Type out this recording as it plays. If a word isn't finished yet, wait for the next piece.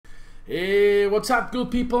Hey, what's up,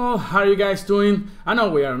 good people? How are you guys doing? I know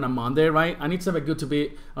we are on a Monday, right? And it's ever good to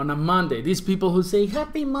be on a Monday. These people who say,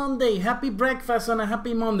 happy Monday, happy breakfast on a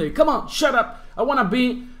happy Monday. Come on, shut up. I want to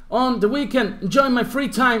be on the weekend, enjoying my free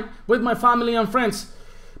time with my family and friends.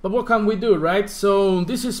 But what can we do, right? So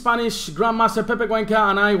this is Spanish Grandmaster Pepe Cuenca,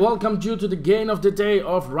 and I welcome you to the game of the day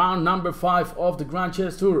of round number 5 of the Grand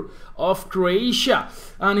Chess Tour of Croatia.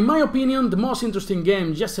 And in my opinion, the most interesting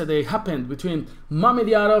game yesterday happened between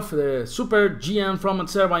Mamedyarov, the super GM from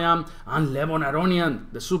Azerbaijan, and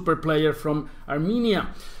Aronian, the super player from Armenia.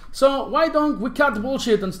 So why don't we cut the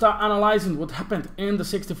bullshit and start analyzing what happened in the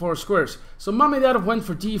 64 squares. So Mamedyarov went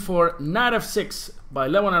for d4, knight f6 by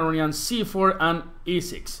Aronian, c4 and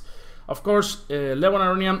e6. Of course,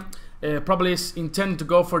 Aronian probably is intending to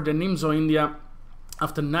go for the Nimzo India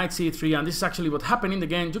after knight c3, and this is actually what happened in the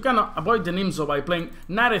game. You cannot avoid the Nimzo by playing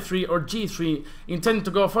knight f3 or g3, intending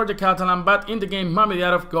to go for the Catalan, but in the game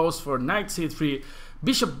Mamedyarov goes for knight c3,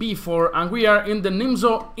 bishop b4, and we are in the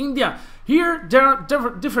Nimzo India. Here there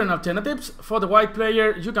are different alternatives. For the white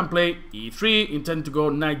player, you can play e3, intend to go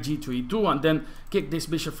knight g2 e2, and then kick this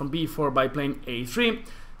bishop from b4 by playing a3.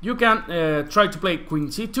 You can try to play queen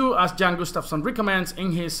c2, as Jan Gustafsson recommends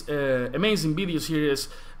in his amazing video series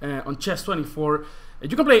on Chess24.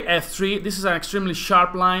 You can play f3. This is an extremely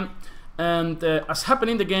sharp line. And as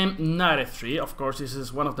happened in the game, knight f3. Of course, this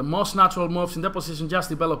is one of the most natural moves in the position, just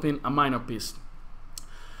developing a minor piece.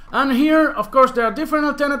 And here, of course, there are different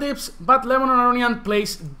alternatives, but Aronian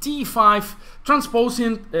plays d5,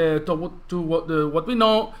 transposing to what we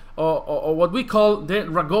know or what we call the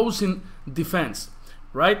Ragozin defense,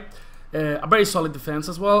 right? A very solid defense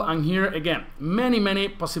as well. And here again, many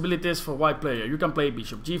possibilities for white player. You can play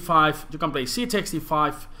bishop g5, you can play c takes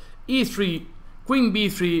d5, e3, queen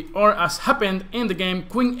b3, or as happened in the game,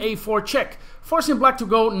 queen a4 check, forcing black to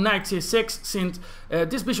go knight c6, since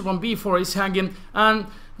this bishop on b4 is hanging. And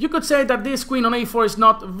you could say that this queen on a4 is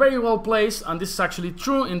not very well placed, and this is actually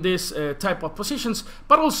true in this type of positions,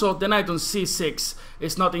 but also the knight on c6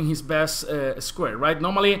 is not in his best square, right?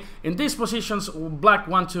 Normally in these positions, black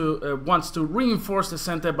wants to reinforce the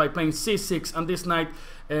center by playing c6, and this knight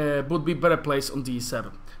would be better placed on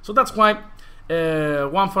d7. So that's why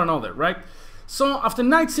one for another, right? So after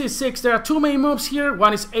knight c6, there are two main moves here.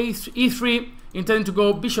 One is e3, intending to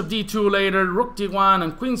go bishop d2 later, rook d1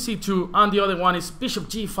 and queen c2, and the other one is bishop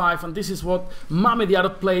g5, and this is what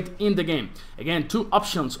Mamedyarov played in the game. Again, two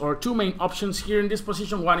options, or two main options here in this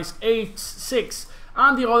position. One is h6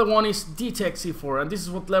 and the other one is d takes c4, and this is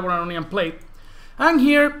what Aronian played. And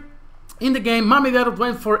here in the game, Mamedyarov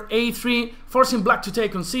went for a3, forcing black to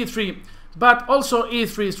take on c3. But also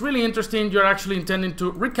e3 is really interesting. You're actually intending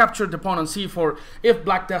to recapture the pawn on c4. If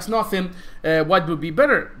black does nothing, white would be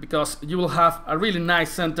better, because you will have a really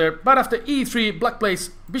nice center. But after e3, black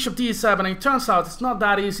plays bishop d7, and it turns out it's not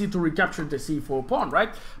that easy to recapture the c4 pawn,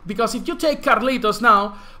 right? Because if you take Carlitos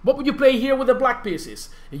now, what would you play here with the black pieces?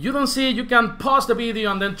 If you don't see, you can pause the video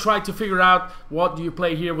and then try to figure out what do you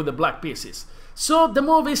play here with the black pieces. So the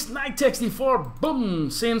move is knight takes d4, boom,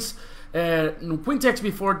 since queen takes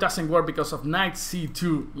b4 doesn't work because of knight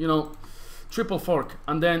c2, you know, triple fork,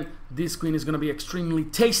 and then this queen is going to be extremely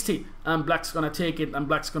tasty, and black's going to take it, and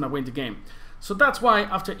black's going to win the game. So that's why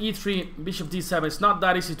after e3, bishop d7, it's not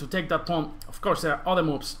that easy to take that pawn. Of course, there are other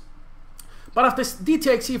moves, but after d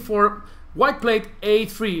takes e4, white played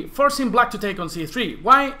a3, forcing black to take on c3.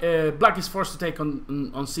 Why black is forced to take on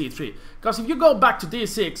c3? Because if you go back to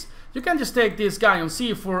d6, you can just take this guy on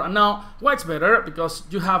c4, and now white's better because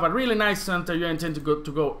you have a really nice center. You intend to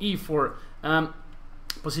go e4.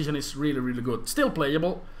 Position is really good, still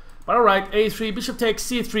playable. But alright, a3, bishop takes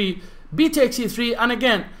c3, b takes e3, and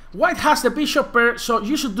again, white has the bishop pair, so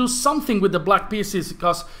you should do something with the black pieces,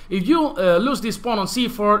 because if you lose this pawn on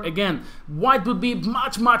c4, again, white would be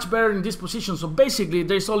much better in this position. So basically,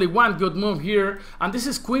 there's only one good move here, and this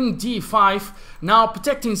is queen d5, now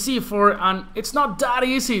protecting c4, and it's not that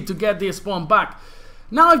easy to get this pawn back.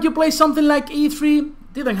 Now if you play something like e3,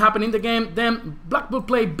 didn't happen in the game, then black will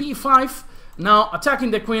play b5, now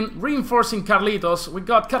attacking the queen, reinforcing Carlitos. We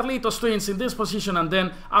got Carlitos twins in this position, and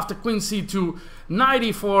then after queen c2, knight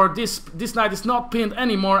e4, this knight is not pinned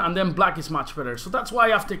anymore, and then black is much better. So that's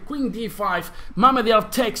why after queen d5,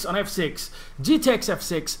 Mamedyarov takes on f6, g takes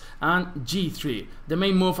f6, and g3, the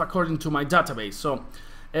main move according to my database. So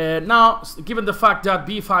now, given the fact that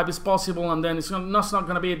b5 is possible, and then it's not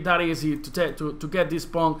going to be that easy to get this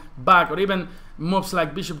pawn back, or even moves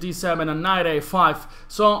like bishop d7 and knight a5.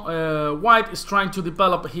 So white is trying to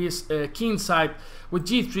develop his king side with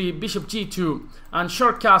g3, bishop g2, and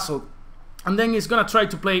short castle. And then he's gonna try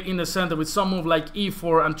to play in the center with some move like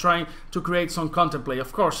e4 and trying to create some counterplay.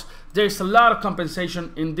 Of course, there's a lot of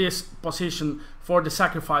compensation in this position for the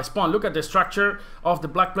sacrifice pawn. Look at the structure of the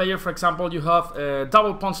black player. For example, you have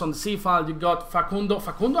double pawns on the c file. You got Facundo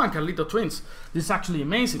and Carlito twins. This is actually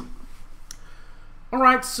amazing.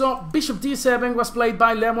 Alright, so bishop d7 was played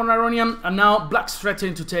by Lemon Aronian, and now black's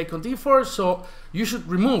threatening to take on d4, so you should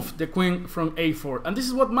remove the queen from a4. And this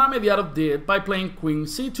is what Mamedyarov did by playing queen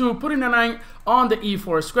c2, putting a 9 on the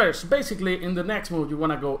e4 square. So basically, in the next move, you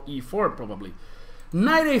want to go e4 probably.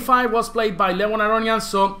 Knight a5 was played by Lemon Aronian,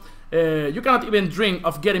 so you cannot even dream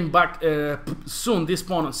of getting back soon this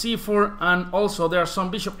pawn on c4, and also there are some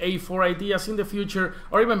bishop a4 ideas in the future,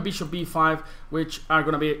 or even bishop b5, which are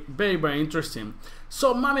going to be very, very interesting.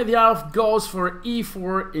 So Mamedyarov goes for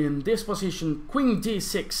e4 in this position, queen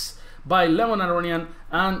d6 by Lemon Aronian,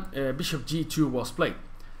 and bishop g2 was played.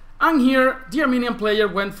 And here the Armenian player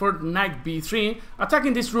went for knight b3,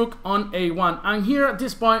 attacking this rook on a1, and here at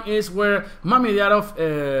this point is where Mamedyarov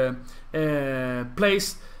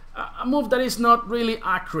plays a move that is not really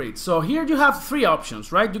accurate. So here you have three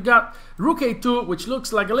options, right? You got rook a2, which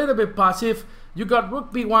looks like a little bit passive. You got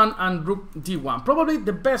rook b1 and rook d1. Probably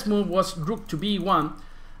the best move was rook to b1,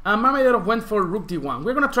 and Mamedyarov went for rook d1.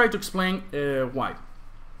 We're going to try to explain why.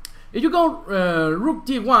 If you go rook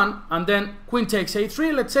d1 and then queen takes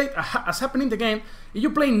a3, let's say, as happened in the game, if you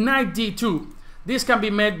play knight d2, this can be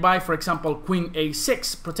met by, for example, queen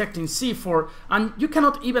a6, protecting c4, and you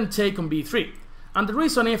cannot even take on b3. And the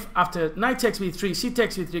reason if after knight takes b3, c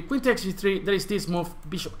takes b3, queen takes b3, there is this move,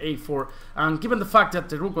 bishop a4. And given the fact that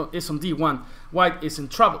the rook is on d1, white is in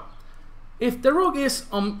trouble. If the rook is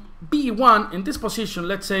on b1 in this position,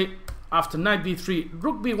 let's say after knight b3,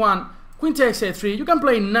 rook b1, queen takes a3, you can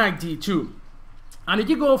play knight d2. And if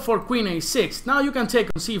you go for queen a6, now you can take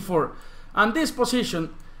on c4. And this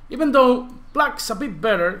position, even though black's a bit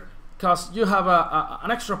better because you have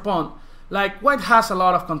an extra pawn, like white has a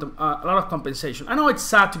lot of compensation. I know it's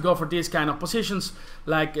sad to go for these kind of positions,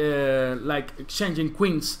 like exchanging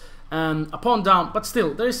queens and a pawn down, but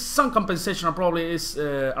still there is some compensation, and probably is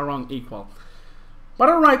around equal. But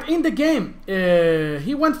alright, in the game,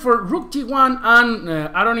 he went for rook d1, and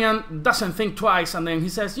Aronian doesn't think twice, and then he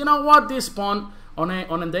says, you know what, this pawn on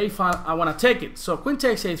the a file, I want to take it. So queen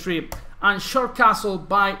takes a3, and short castle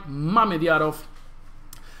by Mamedyarov.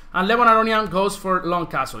 And Lemon Aronian goes for long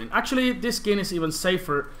castling. Actually, this king is even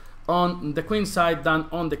safer on the queen side than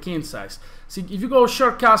on the king side. See, if you go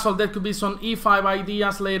short castle, there could be some e5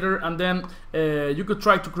 ideas later, and then you could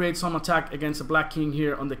try to create some attack against the black king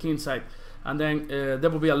here on the king side, and then there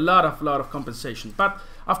will be a lot of compensation. But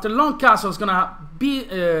after long castle, it's gonna be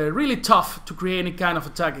really tough to create any kind of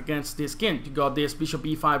attack against this king. You got this bishop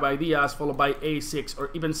e5 ideas followed by a6 or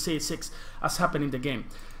even c6, as happened in the game.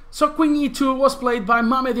 So queen e2 was played by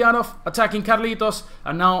Mamedyarov, attacking Carlitos,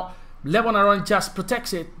 and now Lemon Aronian just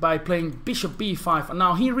protects it by playing bishop b5, and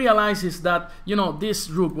now he realizes that, you know, this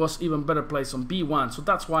rook was even better placed on b1, so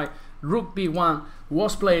that's why rook b1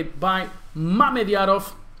 was played by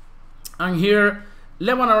Mamedyarov. And here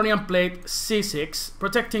Lemon Aronian played c6,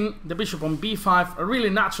 protecting the bishop on b5, a really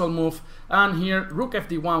natural move, and here rook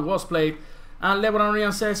fd1 was played. And Lemon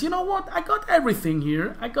Aronian says, you know what, I got everything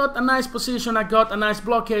here. I got a nice position, I got a nice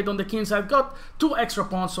blockade on the king side, got 2 extra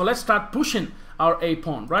pawns, so let's start pushing our a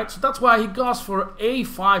pawn, right? So that's why he goes for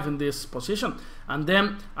a5 in this position. And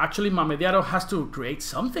then actually Mamedyarov has to create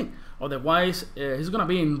something, otherwise he's gonna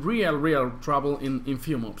be in real trouble in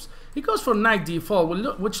few moves. He goes for knight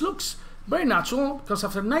d4, which looks very natural, because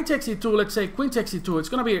after knight takes e2, let's say queen takes e2, it's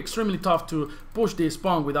gonna be extremely tough to push this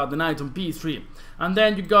pawn without the knight on b3. And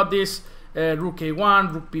then you got this rook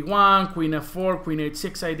a1, rook b1, queen f4, queen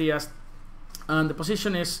h6 ideas, and the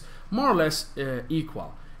position is more or less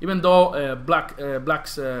equal, even though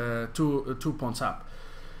black's two pawns up.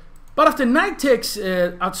 But after knight takes,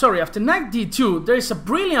 after knight d2, there is a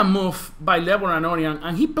brilliant move by Lemon Aronian,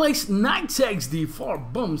 and he plays knight takes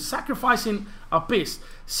d4, boom, sacrificing a piece.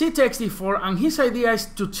 C takes d4, and his idea is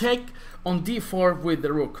to take on d4 with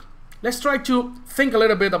the rook. Let's try to think a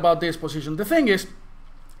little bit about this position. The thing is,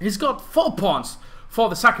 he's got 4 pawns for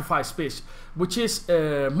the sacrifice piece, which is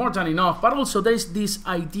more than enough, but also there's this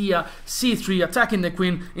idea c3, attacking the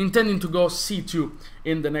queen, intending to go c2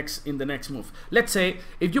 in the next move. Let's say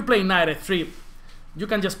if you play knight f3, you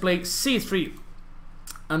can just play c3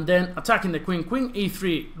 and then attacking the queen, queen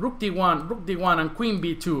e3, rook d1, and queen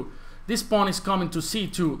b2. This pawn is coming to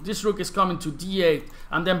c2, this rook is coming to d8,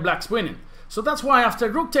 and then black's winning. So that's why after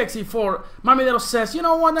rook takes e4, Mamedyarov says, you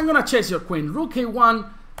know what, I'm gonna chase your queen, rook a1,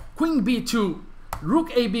 queen b2,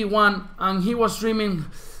 rook ab1, and he was dreaming,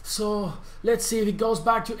 so let's see if he goes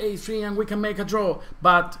back to a3 and we can make a draw.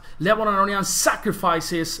 But Levon Aronian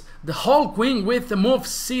sacrifices the whole queen with the move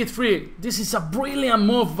c3. This is a brilliant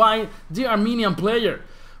move by the Armenian player.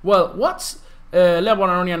 Well, what's Levon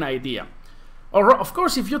Aronian idea? Or, of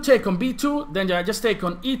course, if you take on b2, then you just take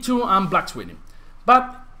on e2 and black's winning.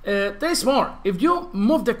 But there's more. If you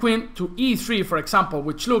move the queen to e3, for example,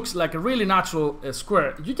 which looks like a really natural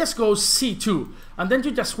square, you just go c2, and then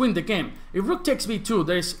you just win the game. If rook takes b2,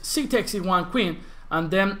 there's c takes e1 queen, and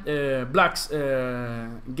then blacks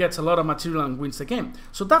gets a lot of material and wins the game.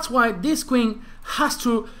 So that's why this queen has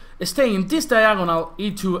to stay in this diagonal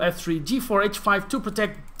e2, f3, g4, h5 to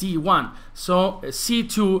protect d1. So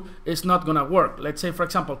c2 is not gonna work. Let's say, for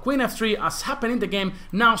example, queen f3, as happened in the game.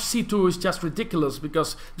 Now c2 is just ridiculous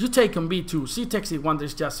because you take on b2, c takes e1,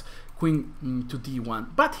 there's just queen to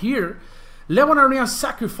d1. But here, Levon Aronian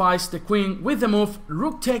sacrificed the queen with the move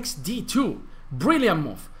rook takes d2. Brilliant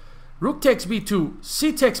move. Rook takes b2,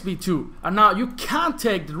 c takes b2, and now you can't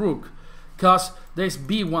take the rook because there's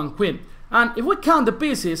b1 queen. And if we count the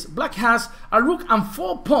pieces, black has a rook and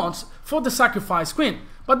 4 pawns for the sacrificed queen.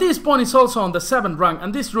 But this pawn is also on the 7th rank,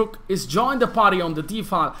 and this rook is joined the party on the d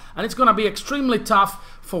file, and it's gonna be extremely tough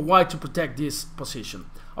for white to protect this position.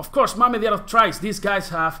 Of course, Mamedyarov tries. These guys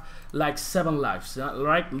have like 7 lives,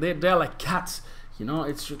 right? They're like cats, you know,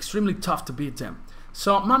 it's extremely tough to beat them.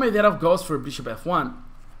 So Mamedyarov goes for bishop f1,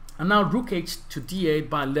 and now rook h to d8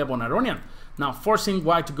 by Levon Aronian. Now forcing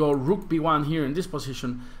white to go rook b1 here in this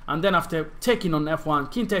position, and then after taking on f1,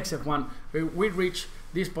 king takes f1, we reach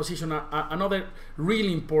this position, another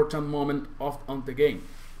really important moment on the game.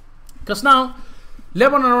 Because now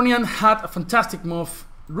Levon Aronian had a fantastic move,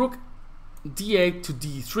 rook d8 to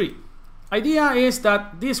d3. Idea is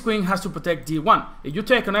that this queen has to protect d1. If you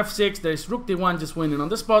take on f6, there is rook d1 just winning on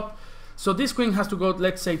the spot. So this queen has to go,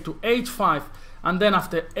 let's say, to h5, and then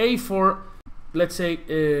after a4, let's say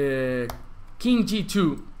king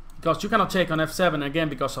g2, because you cannot take on f7 again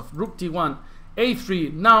because of rook d1,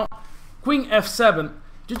 a3. Now queen f7,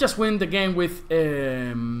 you just win the game with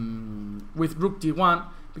rook d1,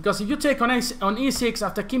 because if you take on e6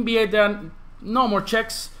 after king b8, there are no more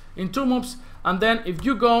checks in 2 moves. And then if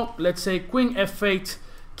you go, let's say, queen f8,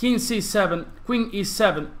 king c7, queen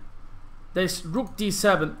e7, there's rook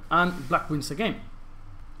d7, and black wins the game.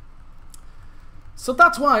 So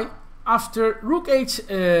that's why after rook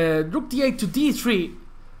d8 to d3,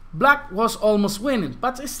 black was almost winning.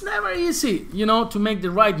 But it's never easy, you know, to make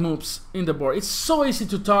the right moves in the board. It's so easy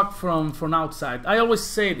to talk from outside. I always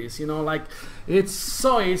say this, you know, like it's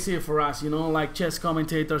so easy for us, you know, like chess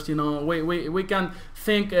commentators, you know, we can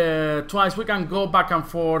think twice, we can go back and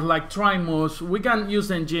forth, like try moves, we can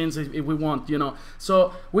use engines if we want, you know.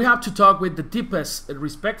 So we have to talk with the deepest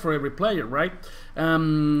respect for every player, right?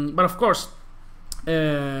 But of course,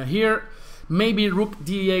 here maybe rook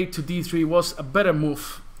d8 to d3 was a better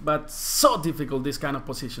move, but so difficult, these kind of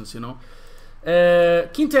positions, you know.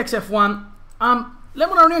 King takes f1,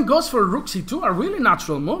 Levon Aronian goes for rook c2, a really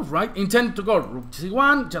natural move, right? Intended to go rook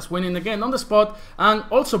c1, just winning the game on the spot, and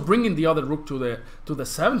also bringing the other rook to the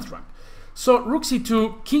 7th rank. So rook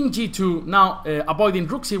c2, king g2, now avoiding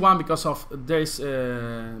rook c1 because of there is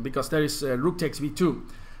rook takes b2,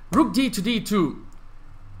 rook d to d2,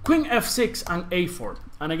 queen f6 and a4.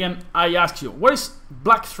 And again, I ask you, what is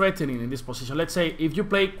black threatening in this position? Let's say if you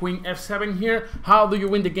play queen f7 here, how do you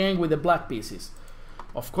win the game with the black pieces?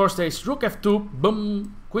 Of course, there is rook f2,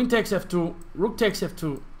 boom, queen takes f2, rook takes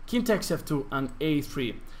f2, king takes f2, and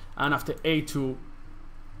a3. And after a2,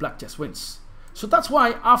 black just wins. So that's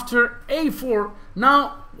why after a4,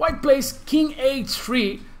 now white plays king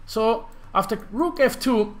h3. So after rook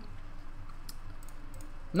f2,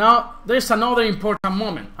 now there's another important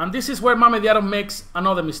moment, and this is where Mamedyarov makes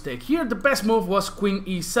another mistake. Here the best move was queen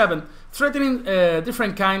e7, threatening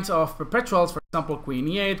different kinds of perpetuals. For example, queen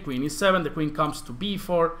e8, queen e7, the queen comes to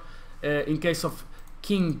b4 in case of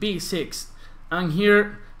king b6. And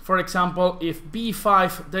here, for example, if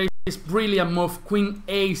b5, there is this brilliant move, queen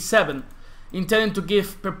a7, intending to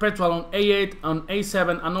give perpetual on a8, on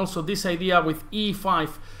a7, and also this idea with e5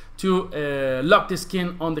 to lock this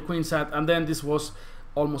king on the queen side, and then this was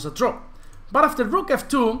almost a draw. But after rook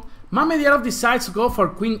f2, Mamedyarov decides to go for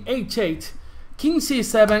queen h8, king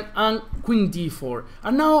c7, and queen d4.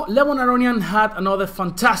 And now Levon Aronian had another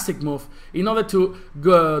fantastic move in order to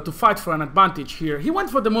go to fight for an advantage here. He went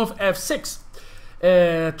for the move f6,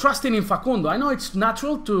 trusting in Facundo. I know it's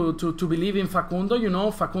natural to believe in Facundo. You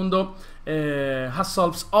know, Facundo has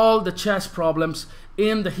solved all the chess problems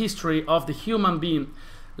in the history of the human being.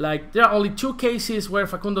 Like there are only 2 cases where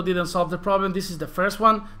Facundo didn't solve the problem. This is the first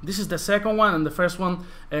one, this is the second one, and the first one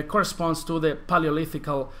corresponds to the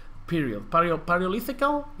Paleolithical period.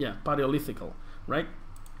 Paleolithical? Yeah, Paleolithical, right?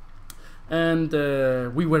 And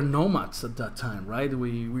we were nomads at that time, right?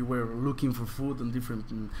 We were looking for food in different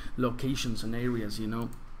locations and areas, you know.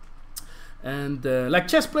 And like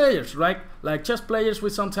chess players, right? Like chess players, we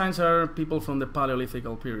sometimes are people from the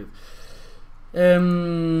Paleolithical period.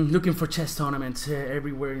 Looking for chess tournaments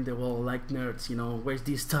everywhere in the world, like nerds, you know. Where's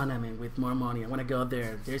this tournament with more money? I want to go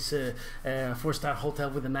there. There's a 4-star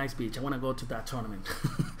hotel with a nice beach. I want to go to that tournament.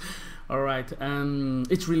 All right,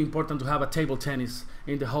 and it's really important to have a table tennis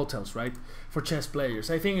in the hotels, right? For chess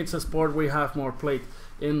players, I think it's a sport we have more played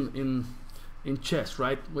in chess,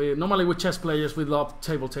 right? Normally with chess players we love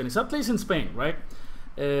table tennis, at least in Spain, right?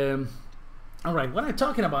 All right, what am I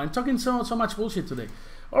talking about? I'm talking so much bullshit today.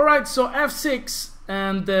 All right, so f6,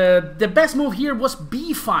 and the best move here was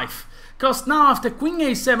b5, because now after queen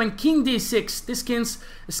a7, king d6, this king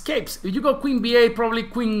escapes. If you go queen ba, probably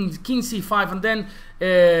king c5, and then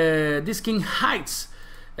this king hides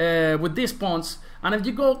with these pawns. And if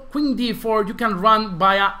you go queen d4, you can run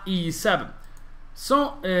via e7.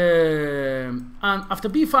 So, and after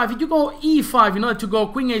b5, if you go e5 in order to go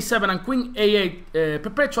queen a7 and queen a8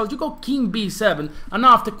 perpetual, you go king b7. And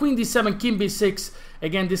now after queen d7, king b6,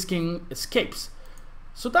 again this king escapes.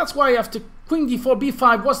 So that's why after queen d4,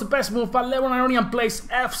 b5 was the best move, but Aronian plays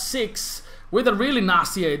f6 with a really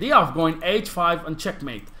nasty idea of going h5 and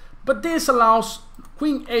checkmate. But this allows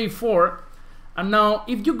queen a4, and now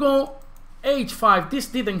if you go h5, this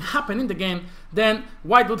didn't happen in the game, then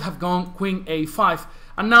white would have gone queen a5.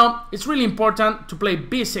 And now it's really important to play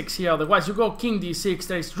b6 here, otherwise you go king d6,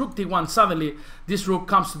 there is rook d1, suddenly this rook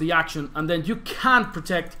comes to the action, and then you can't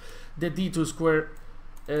protect the d2 square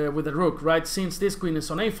with the rook, right, since this queen is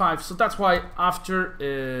on a5. So that's why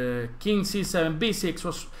after king c7, b6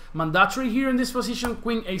 was mandatory here in this position,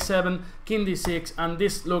 queen a7, king d6, and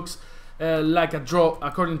this looks like a draw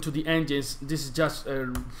according to the engines. This is just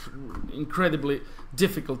incredibly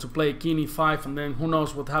difficult to play. King e5, and then who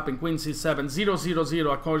knows what happened, queen c7,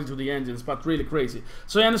 0-0-0 according to the engines, but really crazy.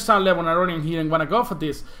 So I understand Aronian here and wanna go for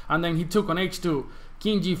this, and then he took on h2,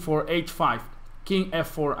 king g4, h5, king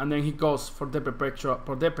f4, and then he goes for the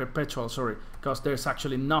perpetual, sorry, because there's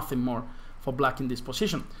actually nothing more for black in this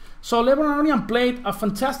position. So Aronian played a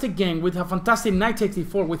fantastic game with a fantastic knight takes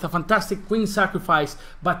d4, with a fantastic queen sacrifice,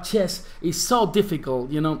 but chess is so difficult,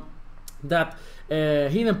 you know, that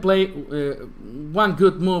he didn't play one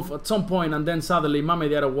good move at some point, and then suddenly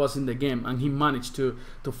Mamedyarov was in the game and he managed to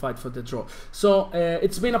fight for the draw. So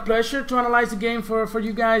it's been a pleasure to analyze the game for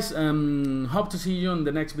you guys. Hope to see you in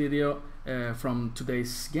the next video from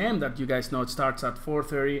today's game that you guys know it starts at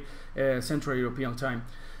 4:30 Central European time.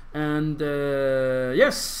 And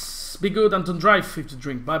yes, be good and don't drive if you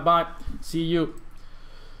drink. Bye bye. See you.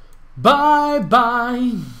 Bye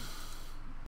bye.